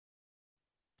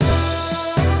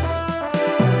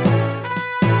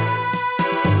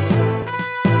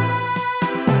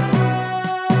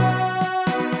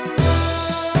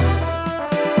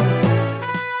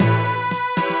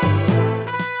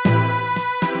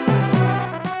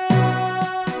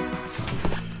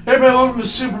Hey everybody, welcome to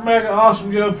Super Mega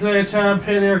Awesome Go Playtime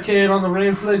Penny Arcade on the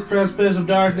Rains Lake Precipice of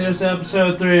Darkness,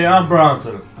 Episode 3. I'm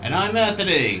Bronson. And I'm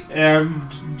Anthony. And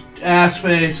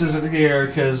Assface isn't here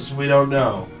because we don't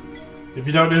know. If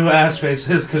you don't know who Assface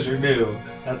is because you're new,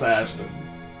 that's Ashton.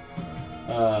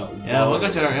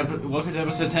 Welcome to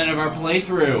episode 10 of our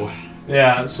playthrough.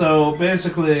 Yeah, so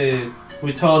basically,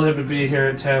 we told him to be here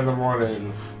at 10 in the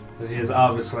morning. But he is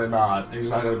obviously not.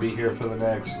 He's not going to be here for the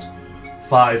next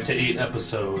 5 to 8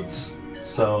 episodes.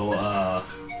 So,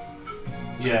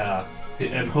 yeah.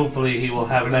 And hopefully he will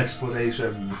have an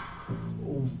explanation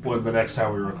when the next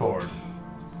time we record.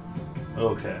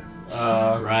 Okay.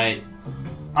 Right.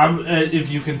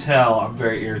 If you can tell, I'm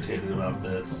very irritated about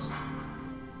this.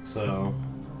 So,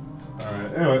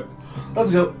 alright. Anyway,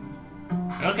 let's go.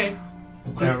 Okay.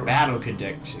 Quick battle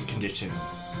condition.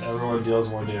 Everyone deals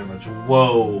more damage.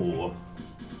 Whoa.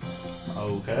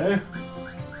 Okay.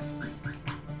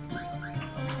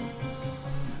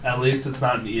 At least it's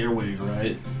not an earwig,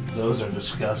 right? Those are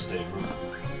disgusting.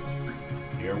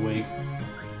 Earwig?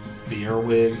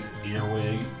 Fearwig?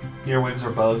 Earwig? Earwigs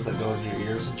are bugs that go in your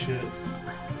ears and shit.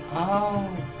 Oh.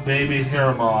 Baby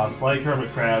hair moth, like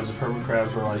hermit crabs, if hermit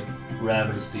crabs were like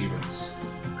ravenous demons.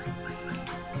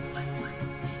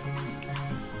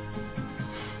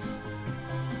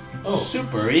 Oh.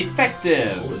 Super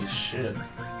effective! Holy shit.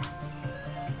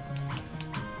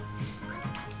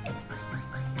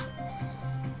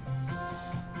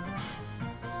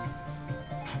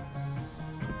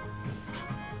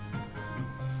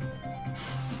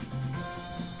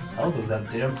 How does that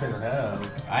damn thing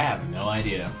have? I have no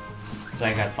idea. So I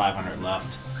has 500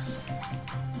 left.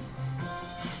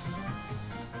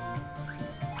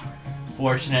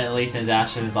 Fortunately, since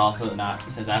Ashton's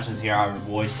here, our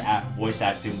voice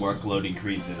acting workload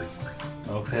increases.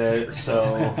 Okay,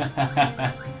 so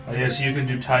I guess you can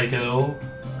do Tycho.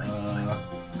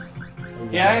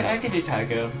 Yeah, I can do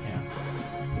Tycho. Yeah.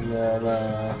 And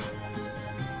then,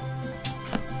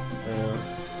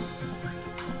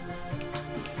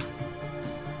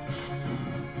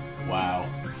 Wow.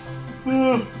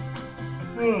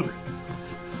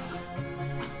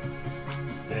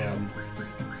 Damn.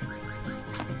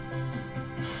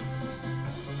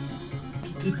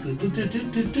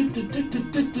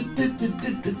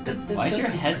 Why is your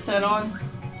headset on?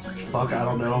 Fuck, I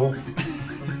don't know.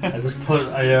 I just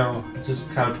just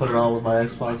kind of put it on with my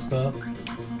Xbox stuff.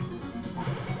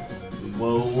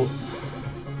 Whoa.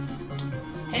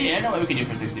 Hey, I know what we can do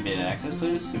for 60-minute access.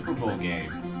 Play a Super Bowl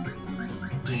game.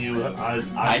 Do you?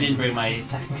 I didn't bring my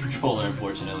second controller,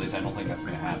 unfortunately, so I don't think that's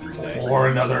gonna happen today. Or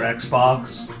another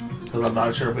Xbox, because I'm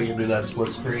not sure if we can do that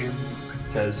split screen,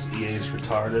 because EA's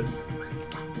retarded.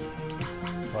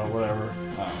 Well, whatever.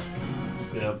 Oh.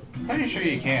 Yep. Pretty sure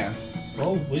you can.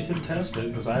 Well, we can test it,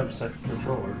 because I have a second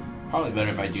controller. Probably better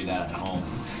if I do that at home.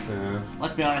 Yeah.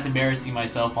 Let's be honest, embarrassing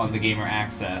myself on the Gamer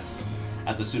Access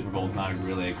at the Super Bowl is not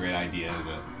really a great idea, is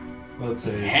it? Let's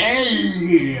see.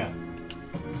 Hey!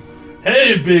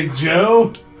 Hey, Big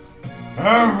Joe!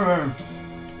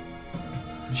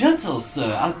 Gentle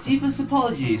sir, our deepest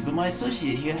apologies, but my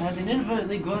associate here has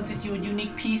inadvertently granted you a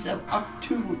unique piece of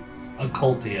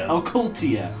occultia.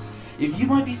 If you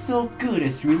might be so good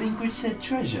as to relinquish said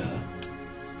treasure.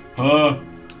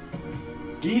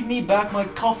 Give me back my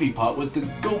coffee pot with the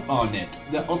goat on it.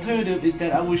 The alternative is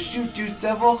that I will shoot you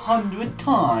several hundred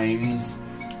times.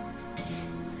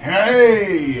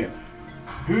 Hey!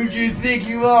 Who do you think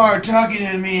you are talking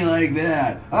to me like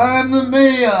that? I'm the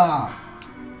mayor!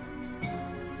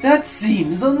 That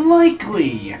seems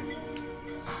unlikely!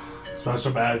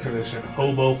 Special bad condition,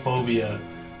 hobophobia.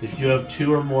 If you have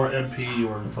 2 or more MP, you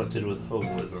are inflicted with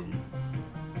hoboism.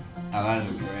 Oh, that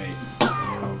is great.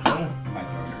 Okay. My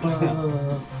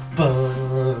throat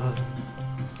hurts.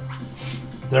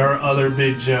 There are other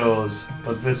Big Joes,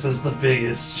 but this is the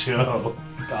biggest Joe.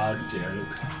 God damn it.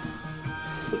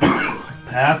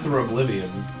 Path or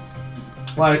Oblivion.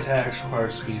 Light attacks require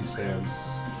speed stance.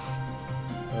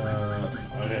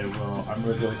 Okay, well, I'm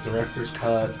gonna go with Director's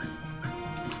Cut.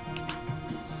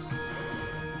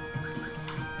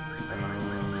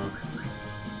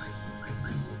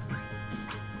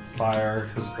 Fire,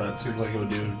 because that seems like it would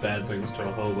do bad things to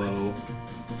a hobo.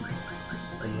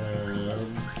 And then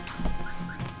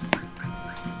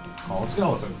call a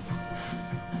skeleton.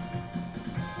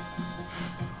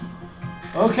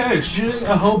 Okay, shooting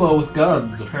a hobo with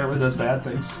guns apparently does bad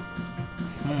things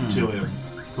to him.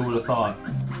 Who would have thought?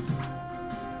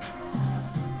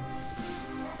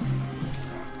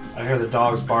 I hear the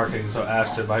dogs barking, so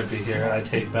Ashton might be here, and I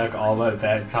take back all my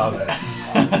bad comments.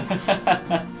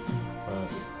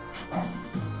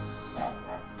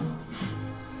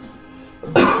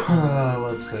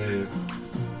 let's see.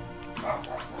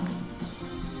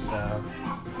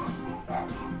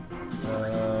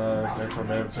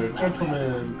 Necromancer,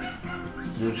 Gentleman,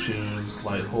 New Shoes,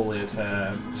 Light Holy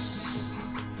Attacks.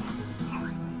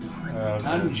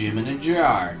 I'm Jim in a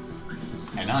jar.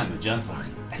 And I'm a gentleman.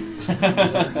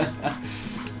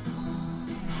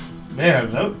 Man,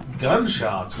 those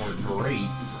gunshots were great.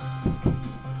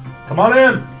 Come on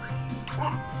in!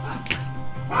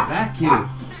 Back you.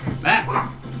 Back.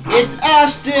 It's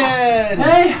Ashton!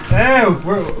 Hey! Hey,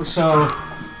 where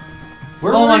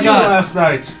Oh were my you God. last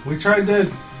night? We tried to...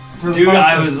 for the Dude,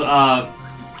 podcast.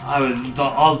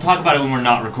 I'll talk about it when we're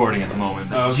not recording at the moment.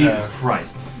 But Okay. Jesus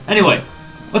Christ. Anyway,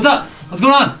 what's up? What's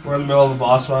going on? We're in the middle of a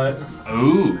boss fight.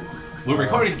 Ooh. We're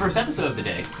recording the first episode of the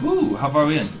day. Ooh, how far are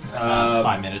we in?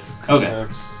 5 minutes. Okay.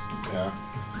 That's- yeah.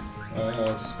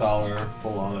 Scholar,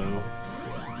 full auto.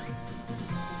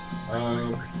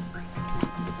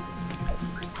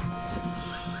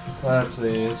 Let's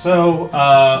see. So,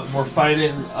 we're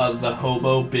fighting the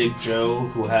Hobo Big Joe,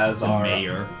 who has our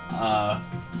Mayor.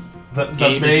 The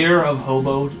Gabe is- mayor of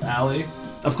Hobo Alley.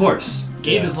 Of course.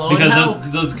 Gabe Yeah. is low in health.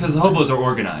 Because hobos are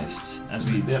organized, as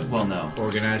we Yep. well know.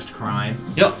 Organized crime.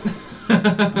 Yep.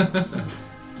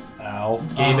 Ow.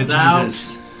 Gabe is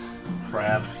Jesus.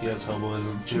 Crap. He has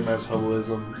hoboism. Jim has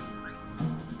hoboism.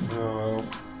 Oh.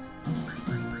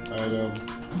 Item.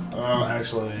 Oh,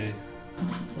 actually.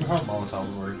 How Molotov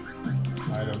work?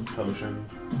 Item, potion.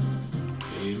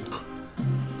 Gabe.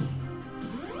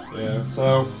 Yeah,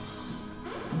 so.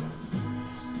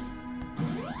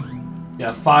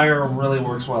 Yeah, fire really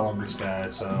works well on this guy,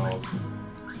 so.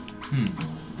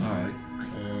 Alright.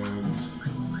 And.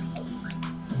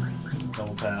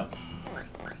 Double tap.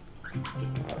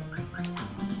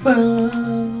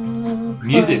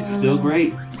 Music, still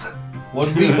great.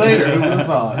 1 week later, who would have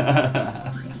thought?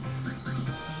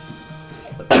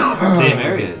 Same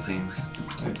area, it seems.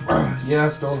 Yeah,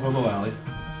 still in Hobo Alley.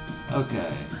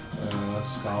 Okay.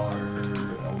 Scholar,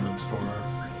 Element Store,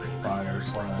 Fire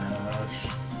Slash.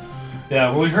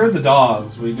 Yeah, when we heard the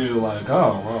dogs, we knew, like,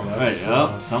 oh, well, that's... Right,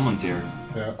 oh, someone's here.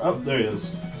 yeah. Oh, there he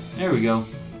is. There we go.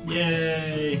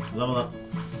 Yay! Level up.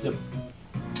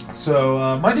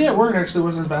 So, my day at work actually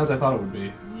wasn't as bad as I thought it would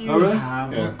be. You Oh, really?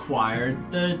 have Yeah. acquired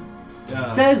the...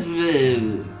 Says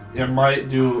It might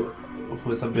do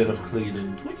with a bit of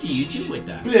cleaning. what do you do with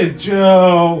that? Big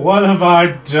Joe, what have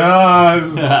I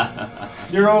done?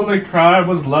 Your only crime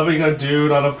was loving a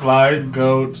dude on a flying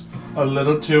goat a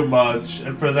little too much,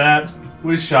 and for that,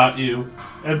 we shot you,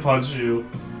 and punched you,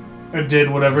 and did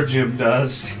whatever Jim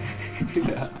does.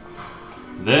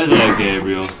 There,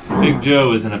 Gabriel. Big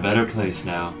Joe is in a better place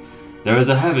now. There is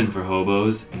a heaven for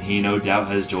hobos, and he no doubt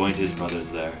has joined his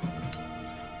brothers there.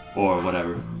 Or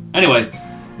whatever. Anyway,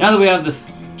 now that we have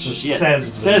this shit,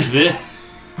 Says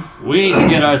we need to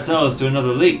get ourselves to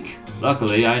another leak.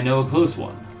 Luckily, I know a close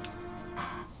one.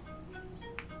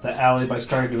 The alley by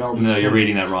starting development. No, you're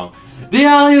reading that wrong. The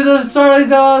alley with the starting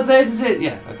dogs, yeah.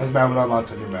 Okay. Has now been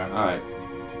unlocked on your map. Alright.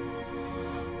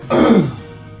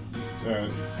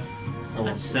 Alright. Oh,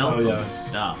 Let's sell oh, some yeah.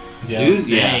 stuff. Yeah. Dude,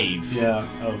 Save. Yeah,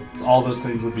 all those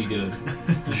things would be good.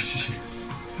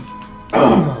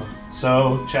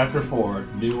 So, Chapter 4,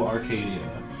 New Arcadia.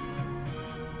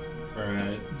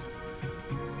 Alright.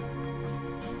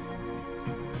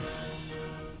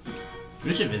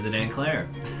 We should visit Aunt Claire.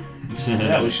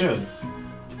 Yeah, we should.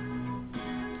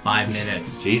 5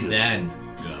 minutes. Jesus. Then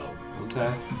go.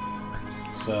 Okay.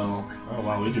 So, oh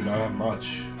wow, we do not have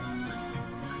much.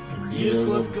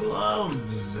 Useless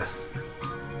gloves.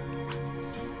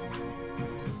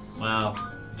 Well,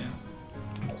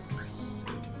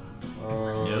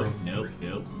 yeah. Nope.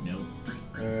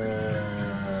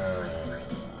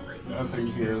 Nothing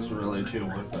here is really too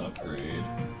worth the upgrade.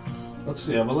 Let's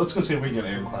see, but let's go see if we can get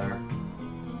Anne Claire.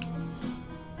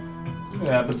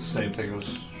 Yeah, but it's the same thing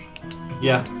as.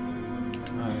 Yeah.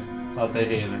 Alright. Thought they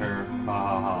hated her. Ha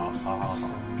ha ha ha ha ha.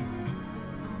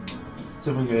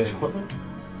 See if we can get equipment.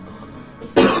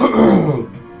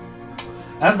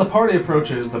 As the party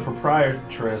approaches, the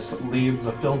proprietress leans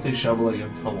a filthy shovel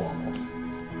against the wall.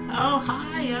 Oh,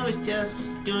 hi. I was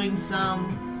just doing some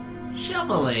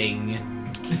shoveling.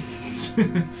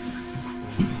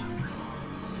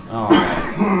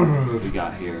 Alright. What we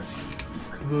got here?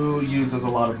 Who uses a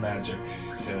lot of magic?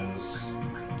 Because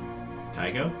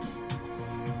Tycho?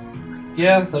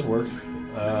 yeah, that'd work.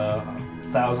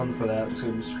 1,000 for that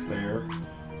seems fair.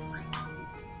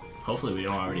 Hopefully we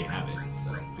don't already have it,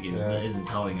 so because Yeah. it isn't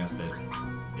telling us that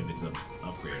if it's an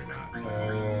upgrade or not.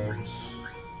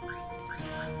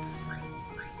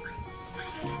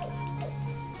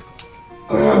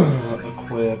 And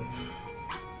equip.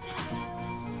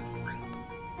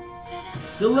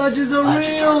 The legends are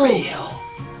real!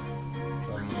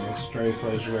 Strength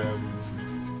measurement.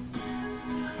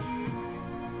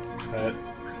 Pet.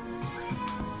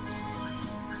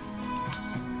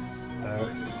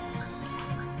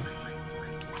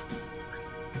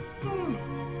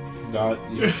 Not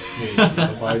you.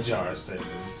 By jar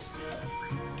statements.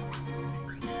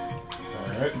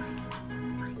 Alright.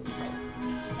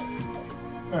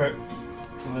 Alright.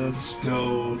 Let's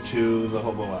go to the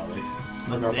Hobo Alley.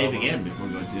 Let's save again before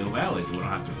we go to the Hobo Alley so we don't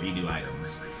have to redo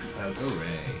items. That's...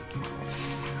 Hooray.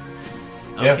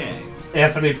 Yep. Okay.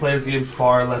 Anthony plays games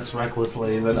far less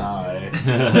recklessly than I.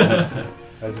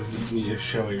 As V is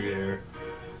showing here.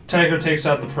 Tycho takes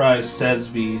out the prize, says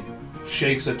V,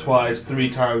 shakes it twice, 3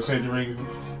 times, entering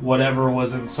whatever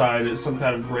was inside it, some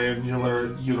kind of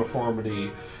granular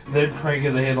uniformity. Then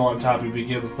cranking the handle on top, he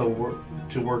begins to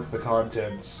work the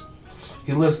contents.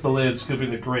 He lifts the lid,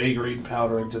 scooping the gray-green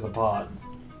powder into the pot.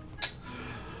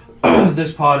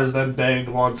 This pot is then banged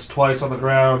once, twice on the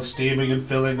ground, steaming and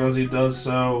filling as he does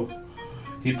so.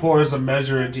 He pours a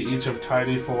measure into each of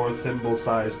tiny 4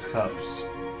 thimble-sized cups.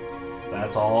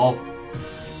 That's all.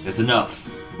 It's enough.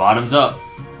 Bottoms up.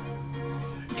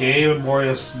 Gabe and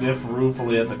Moria sniff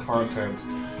ruefully at the contents.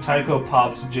 Tycho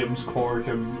pops Jim's cork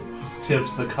and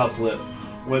tips the cuplet.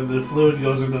 When the fluid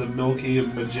goes into the milky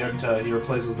magenta, he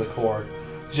replaces the cork.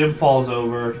 Jim falls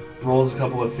over, rolls a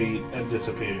couple of feet, and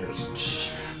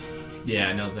disappears.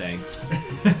 Yeah, no thanks.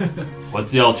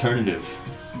 What's the alternative?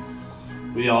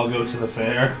 We all go to the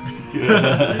fair.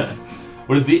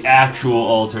 What is the actual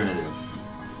alternative?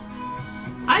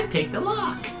 I picked the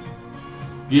lock.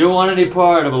 You don't want any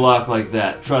part of a lock like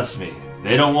that. Trust me.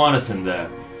 They don't want us in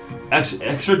there.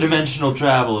 Extra-dimensional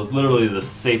travel is literally the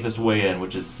safest way in,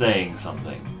 which is saying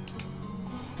something.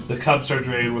 The cups are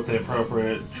drained with the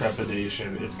appropriate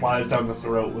trepidation. It slides down the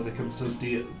throat with a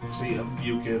consistency of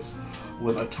mucus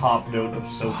with a top note of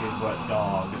soaking wet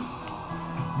dog.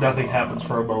 Nothing happens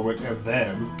for a moment, and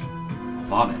then...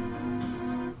 Vomit.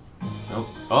 Nope.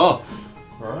 Oh!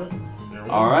 Alright.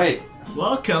 Alright.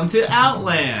 Welcome to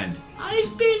Outland.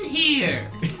 I've been here.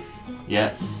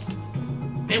 Yes.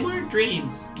 They weren't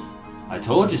dreams. I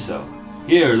told you so.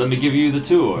 Here, let me give you the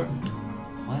tour.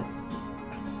 What?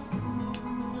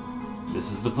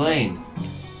 This is the plane.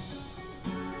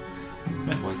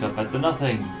 Points up at the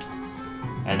nothing.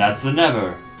 And that's the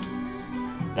never.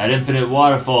 That infinite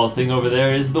waterfall thing over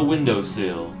there is the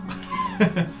windowsill.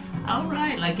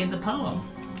 Alright, like in the poem.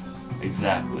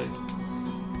 Exactly.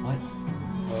 What?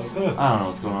 Okay. I don't know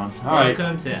what's going on. Alright.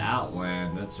 Welcome to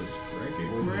Outland. That's just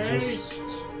freaking great.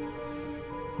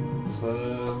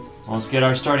 Let's get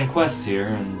our starting quests here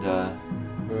and,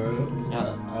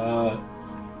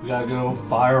 we gotta go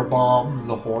firebomb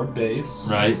the Horde base.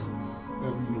 Right.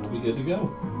 And we'll be good to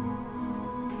go.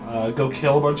 Go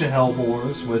kill a bunch of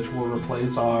Hellboars, which will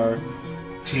replace our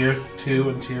Tier 2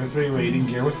 and Tier 3 rating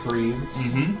gear with greens.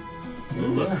 Mm-hmm.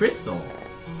 Ooh, a crystal.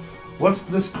 What's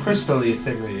this crystal-y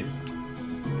thingy?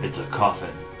 It's a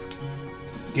coffin.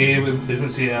 Game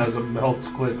enthusiasm melts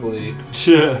quickly.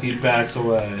 He backs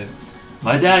away.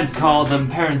 My dad called them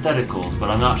parentheticals, but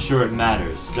I'm not sure it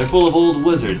matters. They're full of old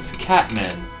wizards,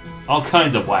 catmen, all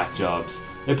kinds of whack jobs.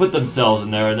 They put themselves in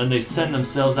there and then they send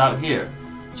themselves out here.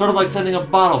 Sort of like sending a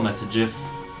bottle message if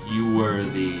you were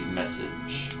the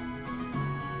message.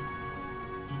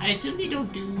 I assume they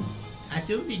don't do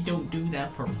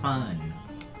that for fun.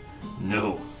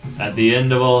 No. At the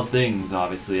end of all things,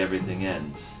 obviously everything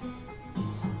ends.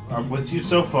 I'm with you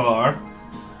so far.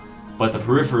 But the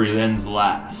periphery ends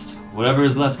last. Whatever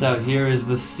is left out here is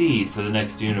the seed for the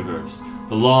next universe.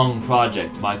 The long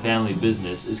project, my family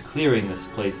business, is clearing this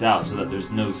place out so that there's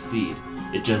no seed.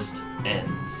 It just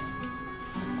ends.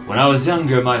 When I was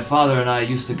younger, my father and I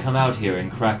used to come out here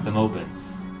and crack them open.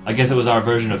 I guess it was our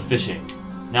version of fishing.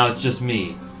 Now it's just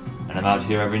me, and I'm out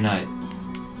here every night.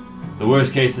 The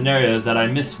worst case scenario is that I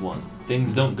miss one.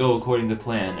 Things don't go according to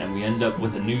plan, and we end up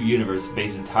with a new universe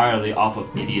based entirely off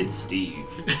of Idiot Steve.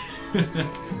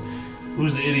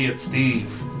 Who's Idiot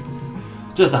Steve?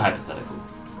 Just a hypothetical.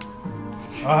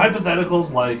 Are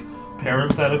hypotheticals like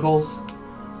parentheticals?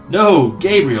 No,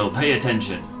 Gabriel, pay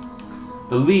attention.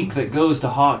 The leak that goes to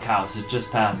Hawk House is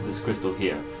just past this crystal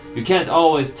here. You can't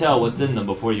always tell what's in them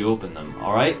before you open them,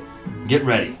 alright? Get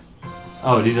ready.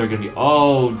 Oh, these are gonna be...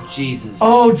 Oh, Jesus.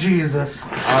 Oh, Jesus.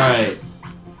 Alright.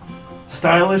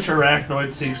 Stylish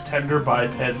arachnoid seeks tender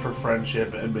biped for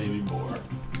friendship and maybe more.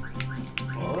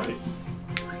 Alright.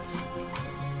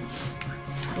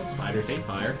 Well, spiders hate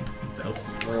fire, so...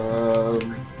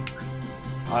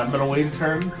 I'm gonna wait a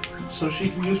turn so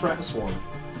she can use Rat Swarm.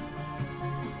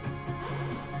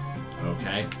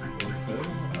 Okay.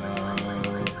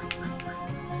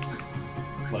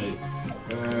 Like,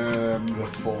 I'm gonna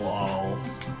full all.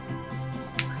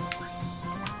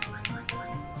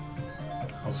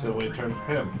 I was gonna wait turn for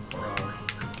him.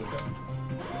 Okay.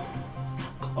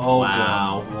 Oh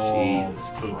Wow. God. Whoa, Jesus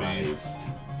poopy. Christ.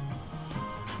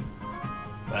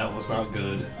 That was not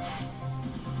good.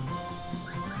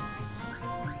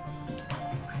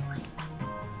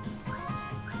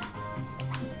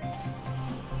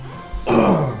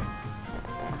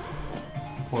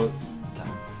 What?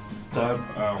 Time?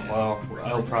 Oh, well,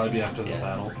 I'll probably be after the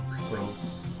battle, so...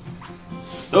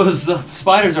 Those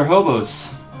spiders are hobos.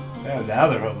 Yeah, now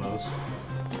they're hobos.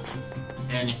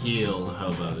 And healed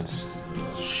hobos.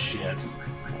 Shit.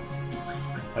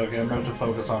 Okay, I'm about to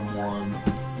focus on one.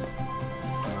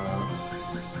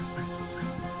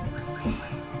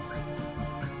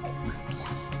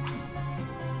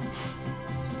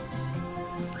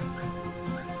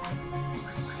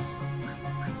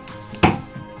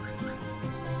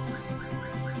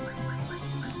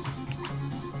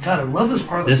 God, I love this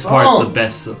part of the This song. part's the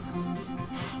best.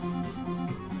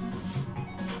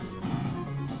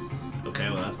 Okay,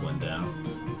 well that's one down.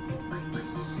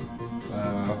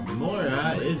 Uh,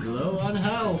 Mora is low on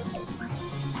health.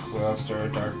 Blaster,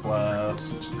 Dark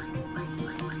Blast.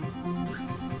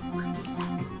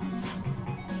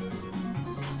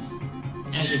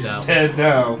 And she's out. 10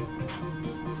 now.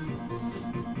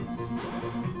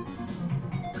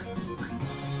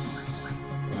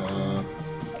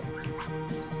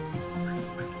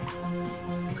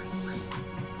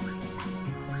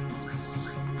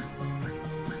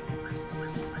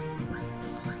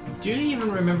 Do you even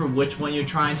remember which one you're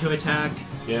trying to attack?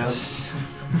 Yes.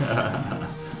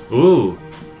 Ooh.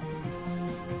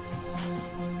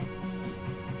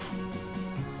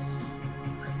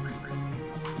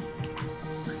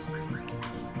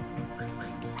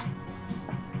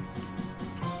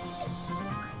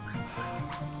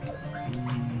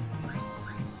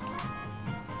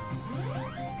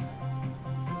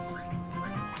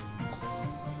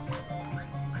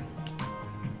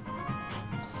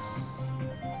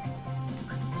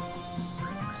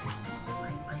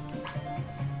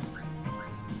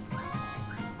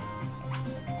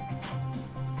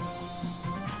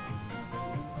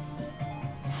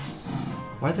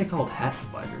 Why are they called hat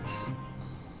spiders?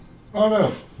 Oh no.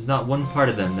 There's not one part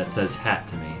of them that says hat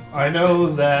to me. I know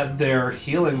that their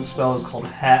healing spell is called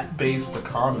Hat-Based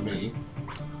Economy.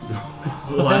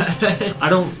 What? I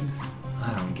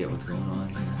don't get what's going on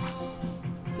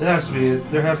here. There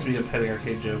has to be a Penny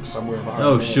Arcade joke somewhere behind.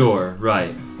 Oh, that. sure,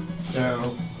 right.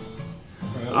 No.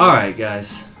 Alright,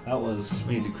 guys. That was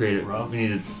We need to create it. rough. We need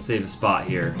to save a spot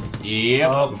here.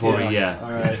 Yep. Oh, Before we- yeah.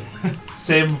 All right.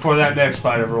 Save before that next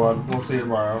fight, everyone. We'll see you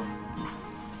tomorrow.